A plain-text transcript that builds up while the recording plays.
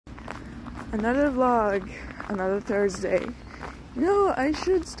Another vlog, another Thursday. You know, I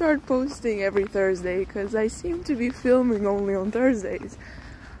should start posting every Thursday because I seem to be filming only on Thursdays.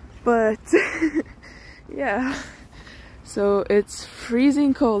 But yeah, so it's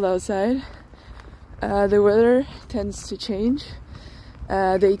freezing cold outside. The weather tends to change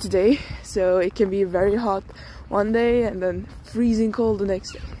day to day, so it can be very hot one day and then freezing cold the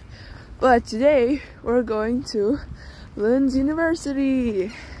next day. But today we're going to Lunds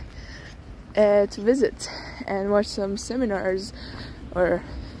University to visit and watch some seminars or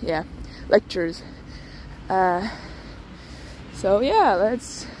lectures. So yeah,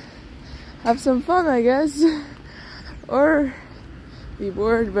 let's have some fun, I guess, or be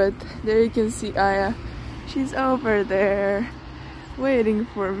bored. But there you can see Aya. She's over there waiting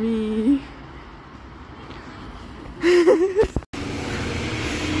for me.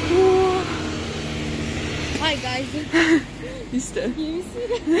 Hi guys.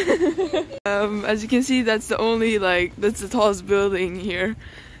 As you can see, that's the only that's the tallest building here,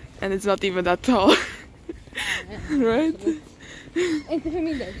 and it's not even that tall. Right?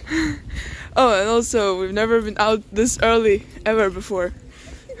 Oh, and also we've never been out this early ever before.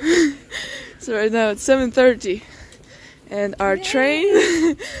 So right now it's 7:30 and our train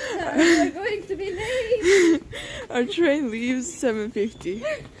We're going to be late. Our train leaves 7:50.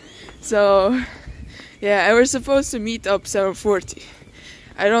 So yeah, and we're supposed to meet up 7:40.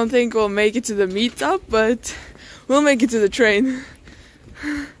 I don't think we'll make it to the meetup, but we'll make it to the train.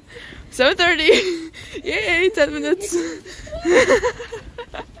 7:30. Yay, 10 minutes.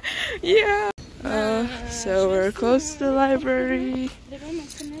 Yeah. So we're close to the library,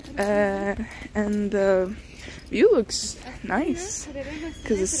 and the view looks nice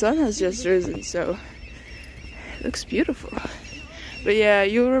because the sun has just risen, so it looks beautiful. But yeah,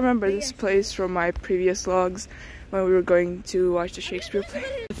 you'll remember this place from my previous vlogs when we were going to watch the Shakespeare play.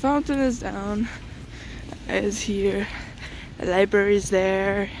 The fountain is down, is here, the library is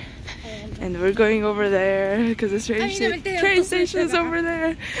there, and we're going over there because the train station is over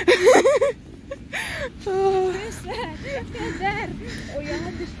there.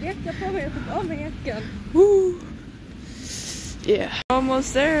 Woo. Yeah,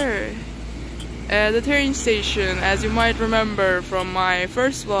 almost there. The train station, as you might remember from my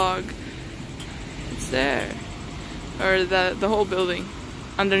first vlog, it's there. Or the whole building.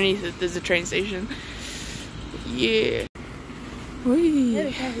 Underneath it is the train station. Yeah.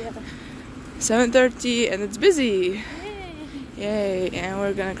 Whee. 7:30 and it's busy. Yay, and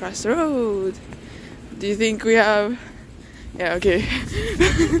we're gonna cross the road. Do you think we have... Yeah, okay.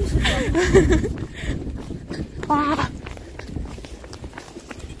 Ah.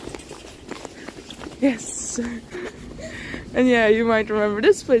 Yes. And yeah, you might remember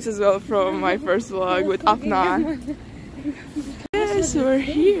this place as well from my first vlog with Afnan. Yes, we're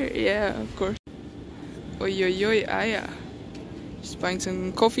here. Yeah, of course. Oi, oi, oi, Aya. Just buying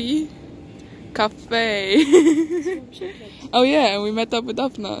some coffee. Cafe. Oh yeah, and we met up with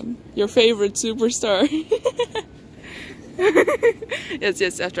Afnan, your favorite superstar.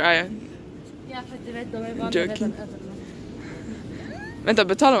 Yes, after Aya. I'm joking. Vänta,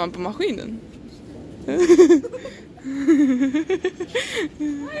 betalar man på maskinen?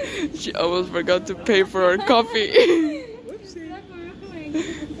 She almost forgot to pay for her coffee.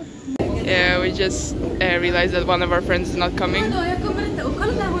 Yeah, we just realized that one of our friends is not coming.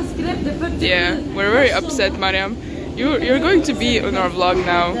 Yeah, we're very upset, Mariam. You're going to be on our vlog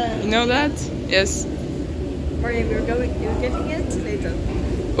now. You know that? Yes. Mariam, you're getting it later.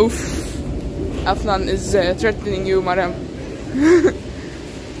 Oof. Afnan is threatening you, Mariam.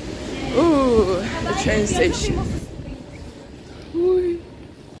 Ooh, the train station.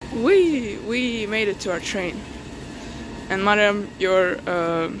 We made it to our train. And Mariam, you're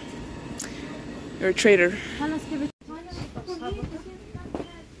a traitor.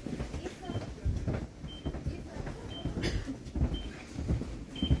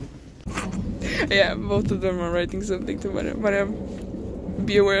 Yeah, both of them are writing something to Mariam. Mariam,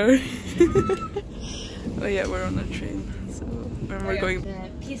 be aware. Oh yeah, we're on a train. So when we're going.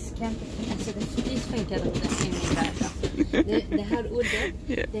 Det här ordet,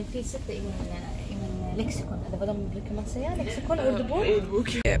 det finns inte i min lexikon. Eller vad brukar man säga? Lexikon, ordbok?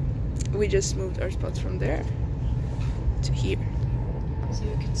 Yeah, we just moved our spots from there to here. So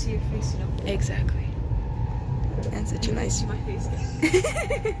you can see your face, you know? Exactly. And such a nice... my face.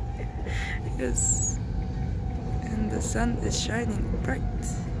 Yes. And the sun is shining bright.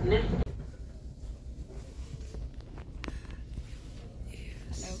 Yes.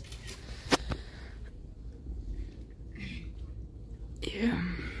 Yeah.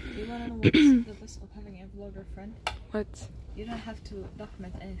 Do you want to know what's the best of having a vlogger friend? What? You you don't have to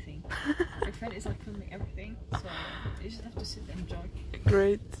document anything. Your friend is like filming everything, so you just have to sit and enjoy.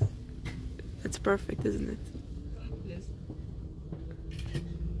 Great. It's perfect, isn't it? It is.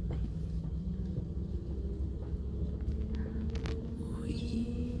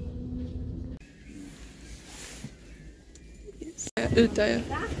 Ut där, ja.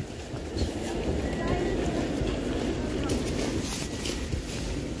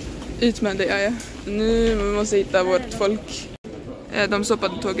 Ut med dig, ja. Nu måste vi hitta vårt folk. De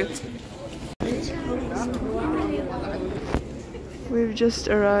stoppade tåget. We've just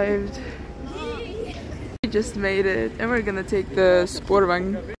arrived. We just made it. And we're gonna take the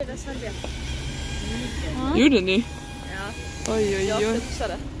spårvagn. Gjorde ni? Ja. Oj, oj, oj. Jag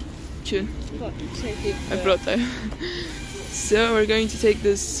fixade. Kul. So we're going to take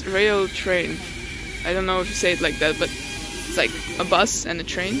this rail train. I don't know if you say it like that, but it's like a bus and a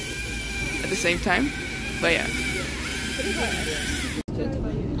train at the same time. But yeah.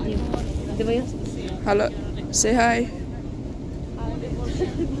 Hello. Say hi.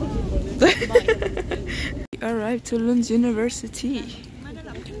 We arrived to Lunds University.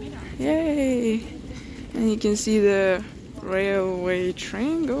 Yay! And you can see the railway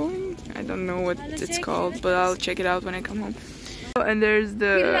train going. I don't know what it's called, but I'll check it out when I come home. Oh, and there's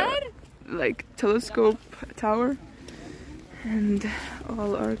the like telescope tower and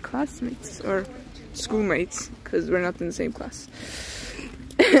all our classmates or schoolmates, because we're not in the same class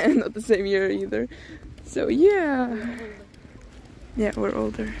and not the same year either. So yeah, we're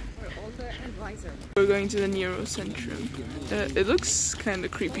older. We're older and wiser. We're going to the Neurocentrum. It looks kind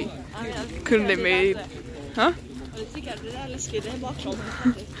of creepy. Couldn't they made, huh?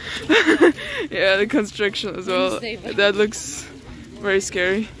 Yeah, the construction as well. That looks very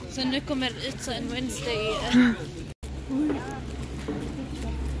scary. Så nu kommer ut så en Wednesday.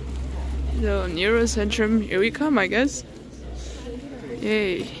 So Neurocentrum, here we come, I guess.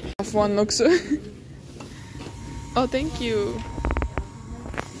 Yay! Have one också. Oh, thank you.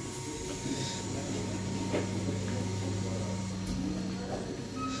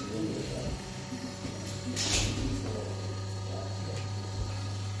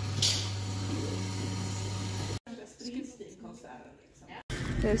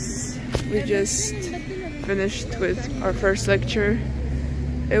 Yes, we just finished with our first lecture.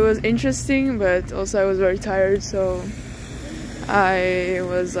 It was interesting, but also I was very tired, so I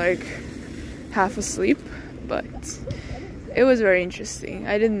was like half asleep, but it was very interesting.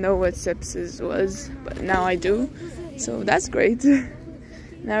 I didn't know what sepsis was, but now I do, so that's great.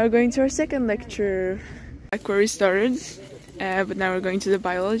 Now we're going to our second lecture. Back where we started, but now we're going to the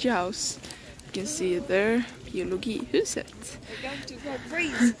biology house. You can see it there. Biologihuset. We're going to grow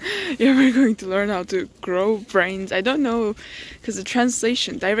brains. Yeah, we're going to learn how to grow brains. I don't know, because the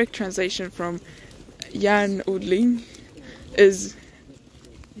translation, direct translation from hjärnodling is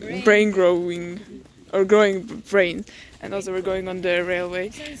brain growing, or growing brain. And also we're going on the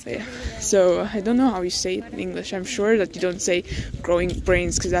railway. Yeah. So I don't know how you say it in English. I'm sure that you don't say growing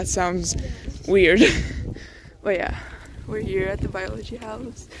brains, because that sounds weird. But yeah, we're here at the biology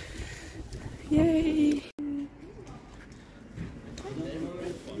house. Yay!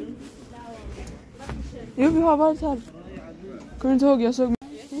 Jo, vi har varit här. Kommer du inte ihåg? Jag såg...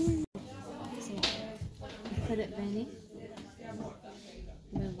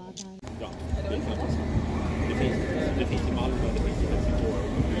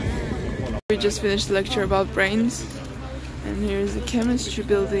 We just finished the lecture about brains. And here's the chemistry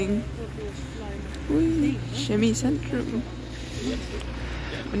building. Whee! Kemicentrum.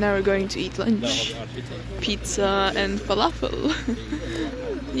 But now we're going to eat lunch. Pizza and falafel.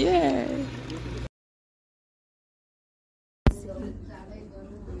 Yeah!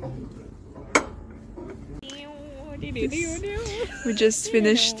 We just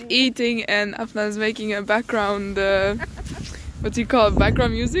finished eating and Afna is making a background, what do you call it,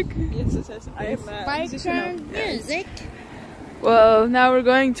 background music? Yes, it says I am Background music. Well, now we're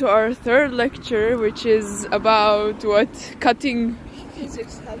going to our third lecture, which is about what? Cutting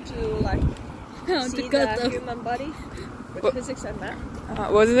physics, how to like see cut the human body with physics and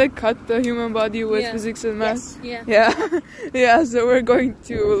math. Wasn't it cut the human body with physics and math? Yes. Yeah. Yeah, so we're going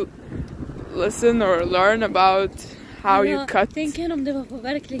to listen or learn about how you cut the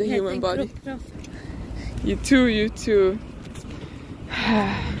human body. You too.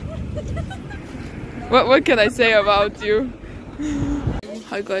 What can I say about you?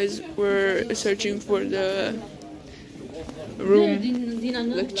 Hi guys, we're searching for the room,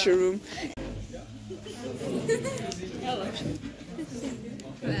 lecture room.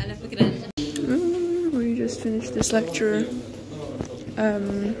 We just finished this lecture.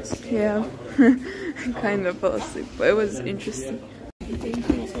 Yeah. kind of fell asleep, but it was interesting.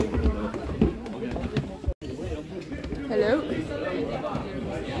 Hello?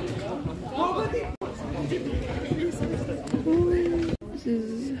 This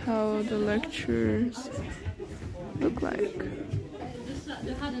is how the lectures look like.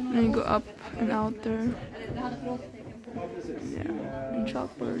 And you go up and out there. Yeah, and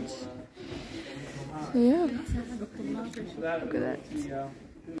chalkboards. So yeah, look at that.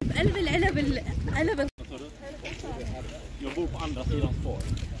 Jag bor på andra sidan spår.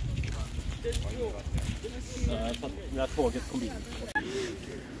 För att när tåget kom in.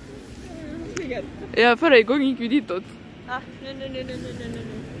 Ja, förra gången gick vi ditåt. Nej.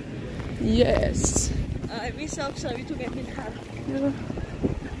 Yes. Vi sa också att vi tog en bild här. Ja.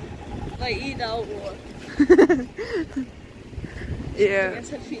 Var Ida och... Yeah. En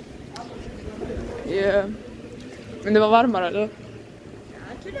selfie. Yeah. Men det var varmare då.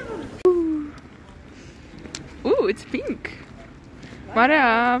 Ooh, it's pink.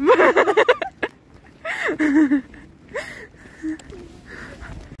 Mariam.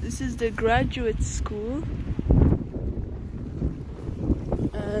 This is the graduate school.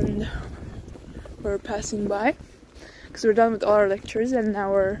 And we're passing by because we're done with all our lectures and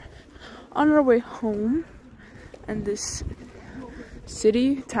now we're on our way home. And this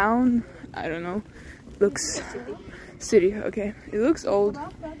city, town, I don't know, looks city, okay. It looks old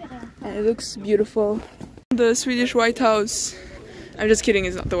and it looks beautiful. The Swedish White House. I'm just kidding,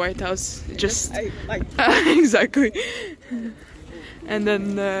 it's not the White House. It just exactly. And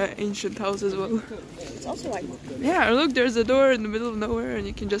then the ancient house as well. It's also white. Yeah, look, there's a door in the middle of nowhere and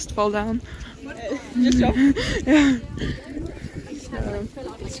you can just fall down. Just jump. Yeah.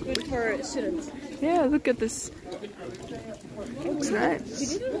 It's good for students. Yeah, look at this. Looks nice.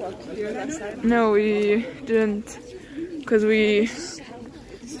 We didn't walk here last time. No, we didn't, because we.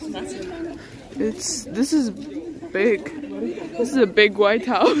 This is big. This is a big White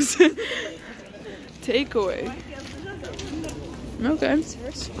House. Takeaway. Okay.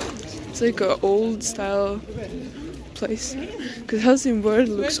 It's like an old style place. Because Helsingborg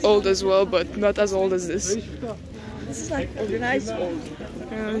looks old as well, but not as old as this. This is like organized old.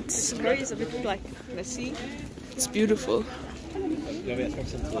 Yeah, it's a bit like messy. It's beautiful.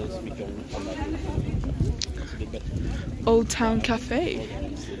 Old Town Cafe.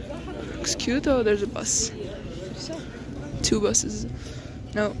 Looks cute. Oh, there's a bus. 2 buses.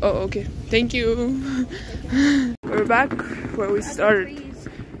 No. Oh, okay. Thank you. We're back where we started.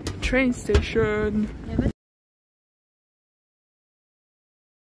 Train station.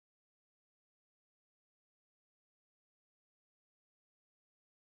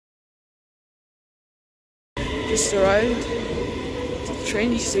 Just arrived at the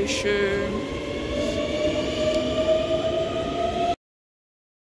train station.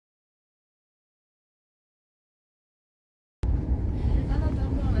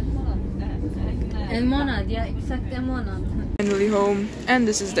 En månad, ja, exakt en månad. Finally home, and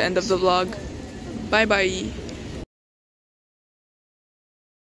this is the end of the vlog. Bye bye.